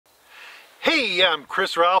Hey, I'm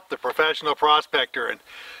Chris Ralph, the professional prospector, and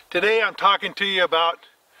today I'm talking to you about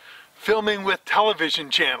filming with television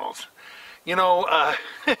channels. You know,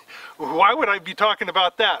 why would I be talking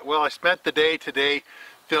about that? Well, I spent the day today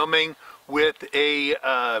filming with a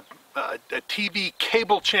TV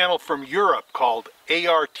cable channel from Europe called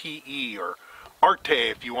ARTE, or ARTE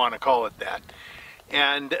if you want to call it that.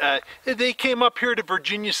 And they came up here to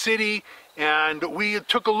Virginia City, and we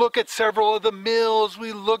took a look at several of the mills.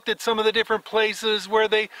 We looked at some of the different places where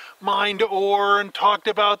they mined ore and talked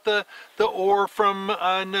about the ore from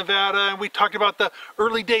Nevada. And we talked about the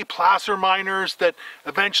early day placer miners that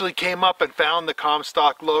eventually came up and found the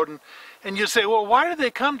Comstock lode. And you say, well, why did they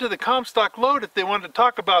come to the Comstock lode if they wanted to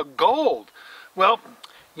talk about gold? Well,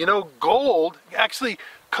 you know, gold, actually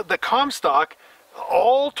the Comstock,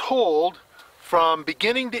 all told, from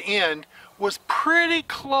beginning to end, was pretty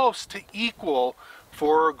close to equal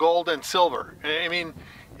for gold and silver. I mean,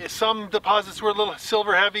 some deposits were a little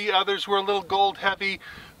silver heavy, others were a little gold heavy,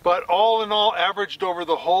 but all in all, averaged over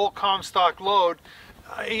the whole Comstock lode,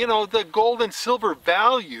 you know, the gold and silver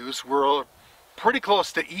values were pretty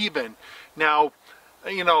close to even. Now,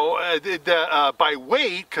 you know, by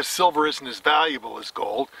weight, because silver isn't as valuable as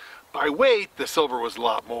gold, by weight, the silver was a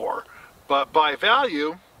lot more. But by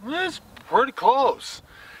value, it's pretty close.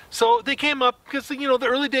 So they came up because, you know, the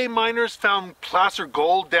early day miners found placer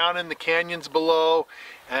gold down in the canyons below,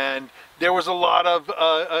 and there was a lot of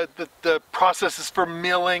the processes for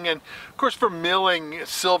milling, and of course for milling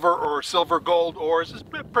silver or silver gold ores is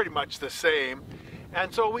pretty much the same.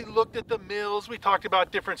 And so we looked at the mills, we talked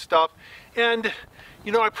about different stuff, and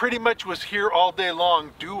you know, I pretty much was here all day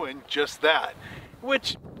long doing just that,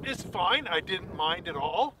 which is fine. I didn't mind at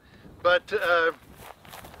all. But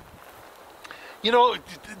you know,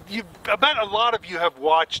 I bet a lot of you have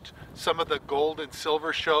watched some of the gold and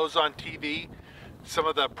silver shows on TV, some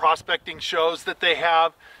of the prospecting shows that they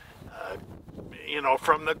have, you know,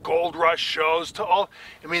 from the gold rush shows to all,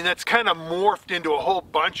 I mean, that's kind of morphed into a whole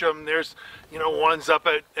bunch of them. There's, you know, ones up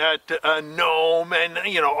at Nome and,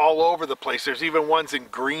 you know, all over the place. There's even ones in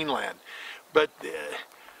Greenland. But,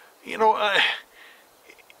 you know,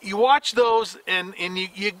 you watch those and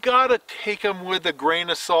you gotta take them with a grain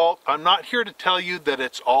of salt. I'm not here to tell you that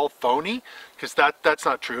it's all phony, because that's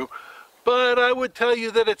not true. But I would tell you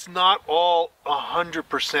that it's not all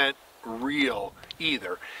 100% real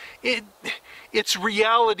either. It's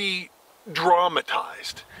reality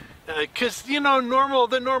dramatized. Because, you know,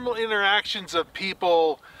 the normal interactions of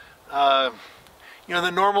people, you know, the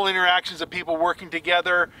normal interactions of people working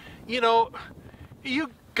together, you know, you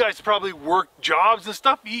guys probably work jobs and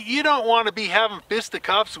stuff. You don't want to be having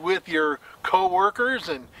fisticuffs with your co-workers,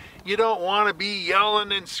 and you don't want to be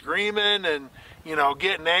yelling and screaming and, you know,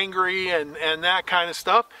 getting angry and that kind of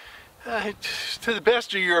stuff. To the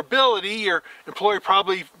best of your ability, your employer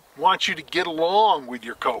probably wants you to get along with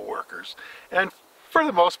your co-workers, and for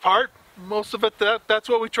the most part, most of it, that's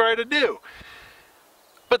what we try to do.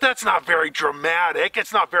 But that's not very dramatic,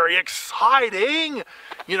 it's not very exciting,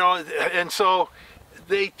 you know. And so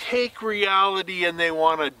they take reality and they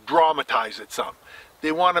want to dramatize it some.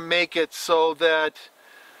 They want to make it so that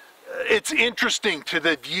it's interesting to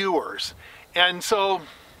the viewers. And so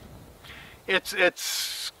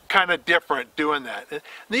it's kind of different doing that.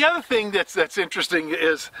 The other thing that's interesting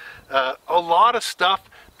is a lot of stuff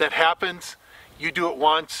that happens, you do it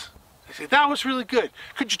once, they say, that was really good.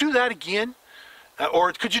 Could you do that again?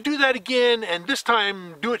 Or could you do that again and this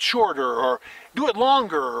time do it shorter, or do it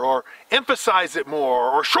longer, or emphasize it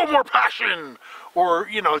more, or show more passion, or,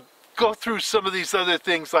 you know, go through some of these other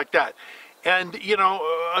things like that. And, you know,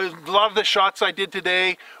 a lot of the shots I did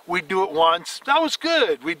today, we'd do it once. That was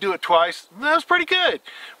good. We'd do it twice. That was pretty good.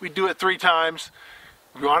 We'd do it 3 times.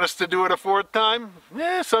 You want us to do it a 4th time?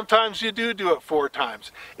 Yeah, sometimes you do it 4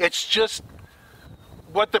 times. It's just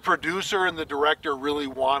what the producer and the director really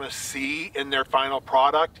want to see in their final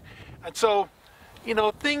product. And so, you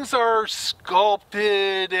know, things are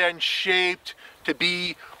sculpted and shaped to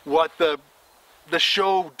be what the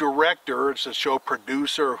show director, it's a show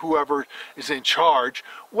producer, or whoever is in charge,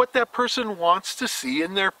 what that person wants to see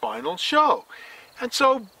in their final show. And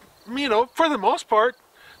so, you know, for the most part,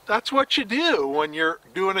 that's what you do when you're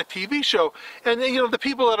doing a TV show. And, you know, the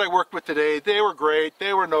people that I worked with today, they were great.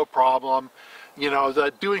 They were no problem. You know,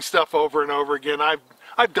 doing stuff over and over again.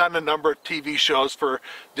 I've done a number of TV shows for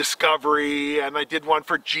Discovery, and I did one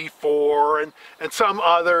for G4 and some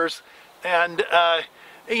others. And,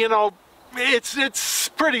 you know, it's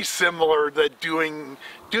pretty similar that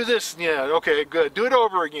do this, yeah, okay, good, do it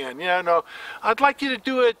over again. Yeah, no, I'd like you to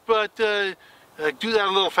do it, but do that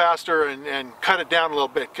a little faster and cut it down a little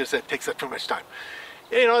bit, because that takes up too much time.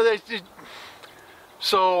 you know,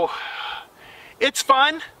 so it's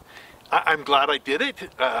fun. I'm glad I did it.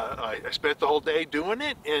 I spent the whole day doing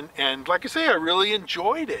it, and like I say, I really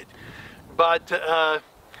enjoyed it. But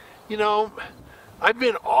you know, I've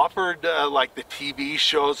been offered like the TV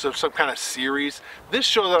shows of some kind of series. This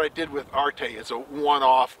show that I did with ARTE is a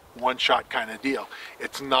one-off, one-shot kind of deal.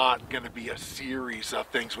 It's not going to be a series of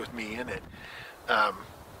things with me in it.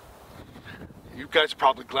 You guys are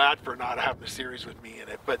probably glad for not having a series with me in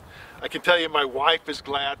it, but I can tell you my wife is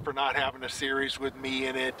glad for not having a series with me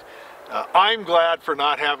in it. I'm glad for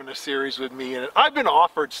not having a series with me in it. I've been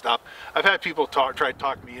offered stuff. I've had people try to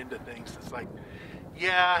talk me into things. It's like,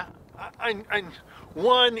 yeah,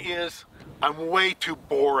 one is I'm way too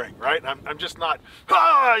boring, right? I'm just not,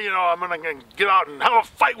 you know, I'm gonna get out and have a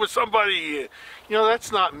fight with somebody. You know,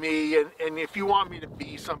 that's not me. And if you want me to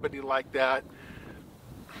be somebody like that,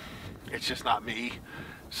 it's just not me.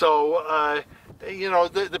 So, you know,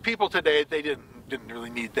 the people today, they didn't really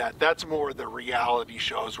need that. That's more the reality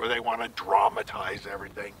shows where they want to dramatize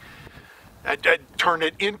everything and turn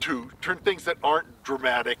things that aren't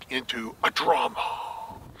dramatic into a drama.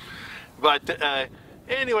 But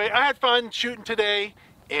anyway, I had fun shooting today,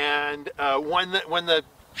 and when the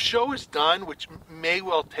show is done, which may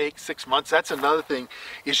well take 6 months, that's another thing,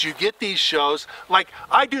 is you get these shows, like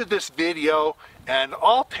I do this video, and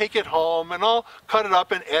I'll take it home and I'll cut it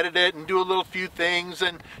up and edit it and do a little few things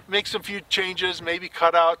and make some few changes, maybe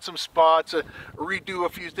cut out some spots, redo a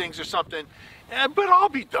few things or something, but I'll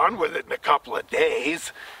be done with it in a couple of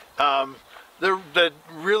days. The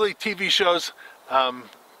really TV shows,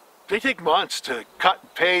 they take months to cut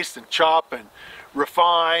and paste and chop and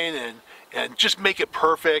refine and just make it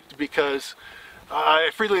perfect, because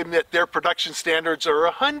I freely admit their production standards are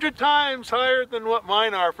 100 times higher than what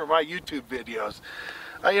mine are for my YouTube videos.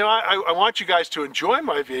 You know, I want you guys to enjoy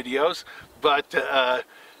my videos, but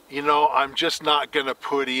you know, I'm just not going to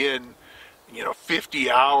put in, you know,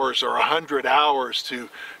 50 hours or 100 hours to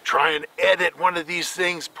try and edit one of these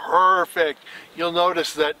things perfect. You'll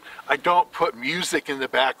notice that I don't put music in the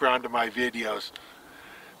background of my videos,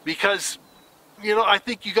 because, you know, I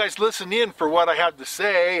think you guys listen in for what I have to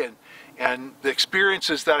say and the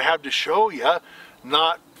experiences that I have to show you,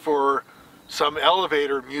 not for some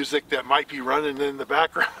elevator music that might be running in the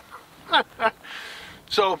background.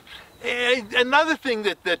 So another thing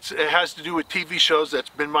that has to do with TV shows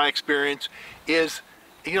that's been my experience is,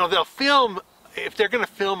 you know, they'll film, if they're going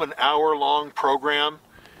to film an hour-long program,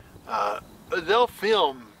 they'll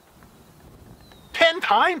film 10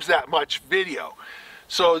 times that much video.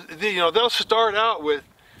 So, you know, they'll start out with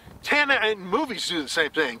 10, and movies do the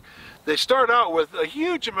same thing. They start out with a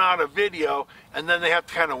huge amount of video, and then they have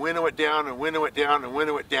to kind of winnow it down and winnow it down and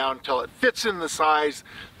winnow it down until it fits in the size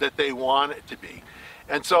that they want it to be.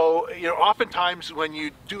 And so, you know, oftentimes when you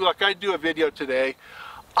do, like I do a video today,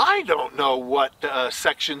 I don't know what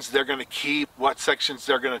sections they're going to keep, what sections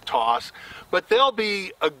they're going to toss, but there'll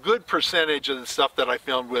be a good percentage of the stuff that I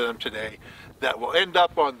filmed with them today that will end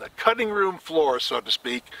up on the cutting room floor, so to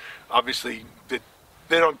speak. Obviously,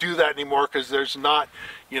 they don't do that anymore because there's not,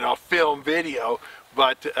 you know, film video,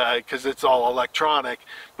 but because it's all electronic.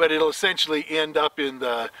 But it'll essentially end up in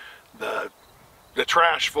the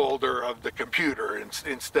trash folder of the computer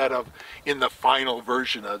instead of in the final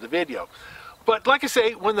version of the video. But like I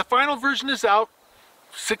say, when the final version is out,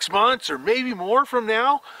 6 months or maybe more from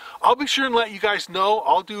now, I'll be sure and let you guys know.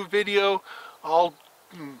 I'll do a video. I'll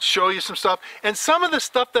show you some stuff, and some of the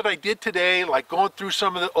stuff that I did today, like going through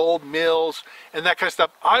some of the old mills and that kind of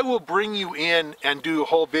stuff, I will bring you in and do a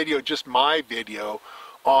whole video, just my video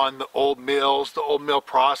on the old mills, the old mill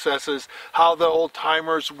processes, how the old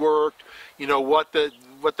timers worked, you know, what the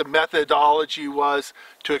methodology was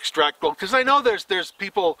to extract gold, because I know there's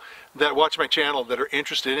people that watch my channel that are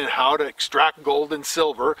interested in how to extract gold and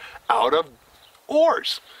silver out of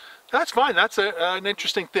ores. That's fine. That's an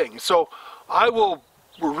interesting thing. So I will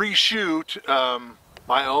reshoot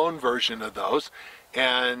my own version of those,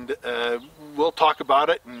 and we'll talk about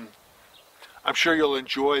it, and I'm sure you'll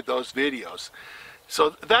enjoy those videos.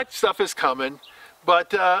 So that stuff is coming,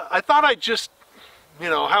 but I thought I'd just, you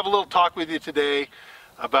know, have a little talk with you today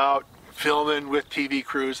about filming with TV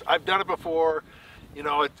crews. I've done it before. You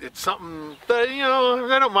know, it's something that, you know,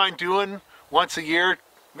 I don't mind doing once a year,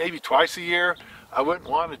 maybe twice a year. I wouldn't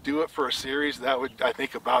want to do it for a series. That would, I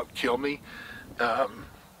think, about kill me.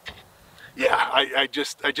 Yeah, I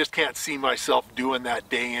just can't see myself doing that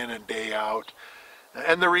day in and day out.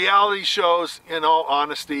 And the reality shows, in all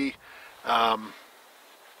honesty,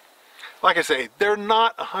 like I say, they're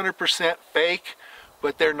not 100% fake,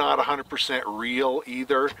 but they're not 100% real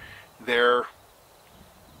either. They're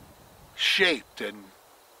shaped and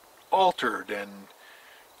altered and,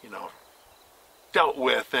 you know, dealt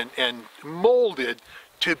with and molded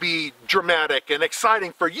to be dramatic and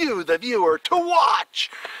exciting for you, the viewer, to watch.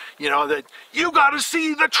 You know, that you got to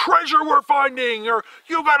see the treasure we're finding, or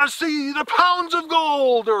you got to see the pounds of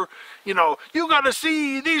gold, or, you know, you got to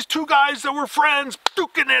see these two guys that were friends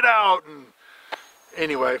duking it out. And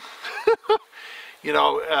anyway, you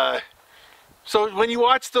know, so when you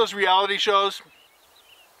watch those reality shows,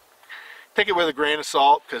 take it with a grain of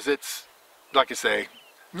salt, because it's, like I say,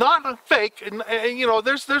 not fake. And you know,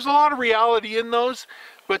 there's a lot of reality in those,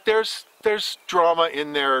 but there's drama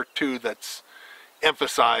in there too that's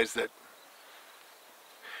emphasized that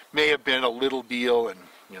may have been a little deal. And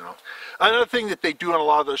you know, another thing that they do on a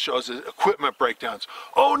lot of those shows is equipment breakdowns.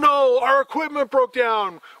 Oh no, our equipment broke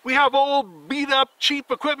down. We have old beat up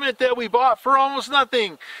cheap equipment that we bought for almost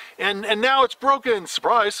nothing, and now it's broken.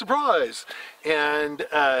 Surprise, surprise. And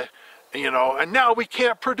you know, and now we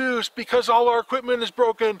can't produce because all our equipment is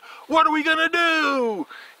broken. What are we gonna do?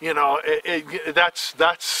 You know, that's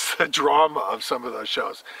the drama of some of those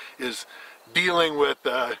shows, is dealing with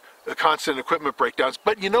the constant equipment breakdowns.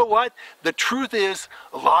 But you know what? The truth is,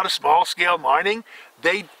 a lot of small scale mining,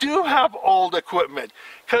 they do have old equipment,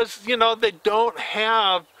 because, you know, they don't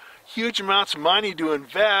have huge amounts of money to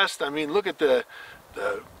invest. I mean, look at the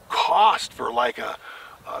cost for like a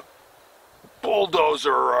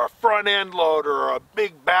bulldozer or a front end loader or a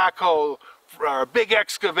big backhoe or a big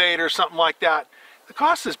excavator, something like that. The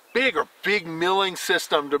cost is big, or big milling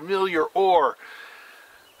system to mill your ore.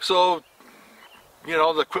 So, you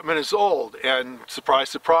know, the equipment is old, and surprise,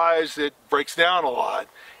 surprise, it breaks down a lot,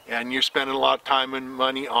 and you're spending a lot of time and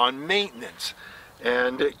money on maintenance,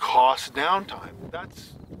 and it costs downtime.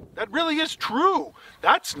 That really is true.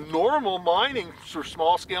 That's normal mining for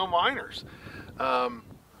small scale miners.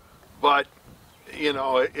 But you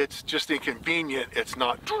know, it's just inconvenient. It's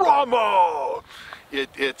not drama.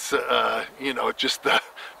 It's you know, just the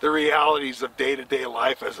realities of day-to-day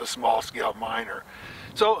life as a small-scale miner.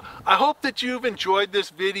 So I hope that you've enjoyed this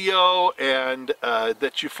video and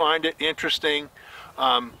that you find it interesting.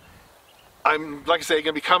 I'm, like I say, going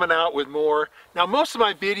to be coming out with more. Now, most of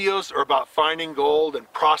my videos are about finding gold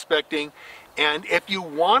and prospecting, and if you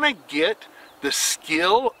want to get the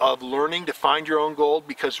skill of learning to find your own gold,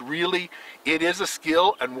 because really it is a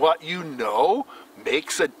skill and what you know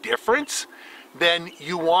makes a difference, then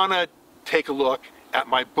you want to take a look at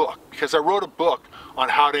my book, because I wrote a book on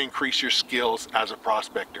how to increase your skills as a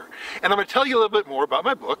prospector. And I'm going to tell you a little bit more about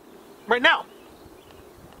my book right now.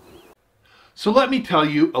 So let me tell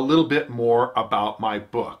you a little bit more about my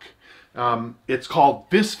book. It's called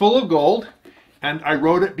Fistful of Gold. And I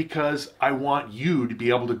wrote it because I want you to be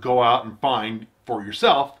able to go out and find for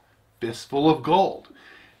yourself fistful of gold.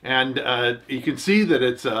 And you can see that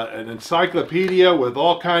it's an encyclopedia with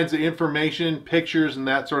all kinds of information, pictures, and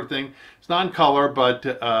that sort of thing. It's not in color, but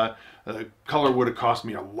color would have cost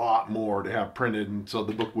me a lot more to have printed, and so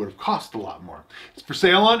the book would have cost a lot more. It's for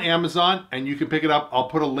sale on Amazon, and you can pick it up. I'll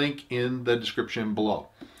put a link in the description below.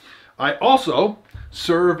 I also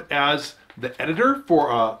serve as the editor for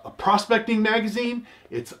a prospecting magazine.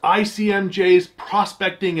 It's ICMJ's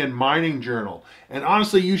Prospecting and Mining Journal. And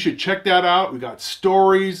honestly, you should check that out. We got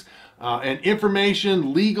stories and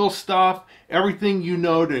information, legal stuff, everything you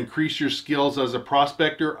know to increase your skills as a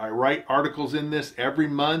prospector. I write articles in this every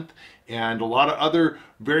month, and a lot of other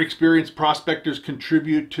very experienced prospectors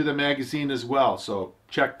contribute to the magazine as well. So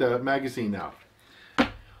check the magazine out.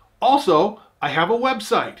 Also, I have a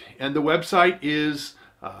website, and the website is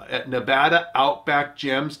at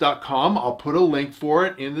NevadaOutbackGems.com. I'll put a link for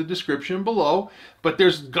it in the description below, but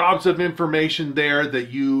there's gobs of information there that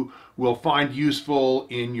you will find useful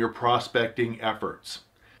in your prospecting efforts.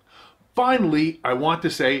 Finally, I want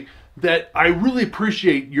to say that I really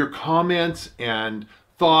appreciate your comments and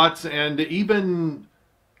thoughts, and even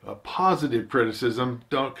positive criticism.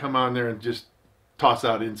 Don't come on there and just toss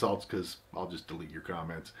out insults, because I'll just delete your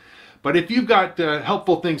comments. But if you've got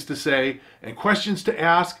helpful things to say and questions to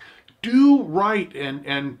ask, do write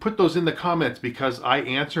and put those in the comments, because I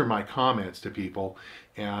answer my comments to people,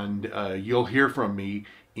 and you'll hear from me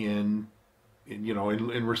in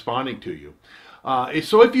responding to you.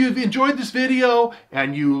 So if you've enjoyed this video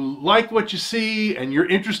and you like what you see and you're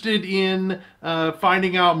interested in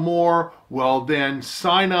finding out more, well then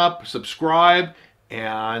sign up, subscribe,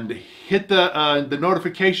 and hit the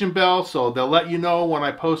notification bell so they'll let you know when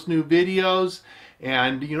I post new videos.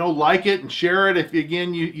 And like it and share it if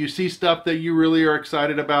again you see stuff that you really are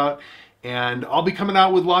excited about. And I'll be coming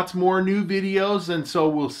out with lots more new videos, and so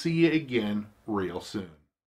we'll see you again real soon.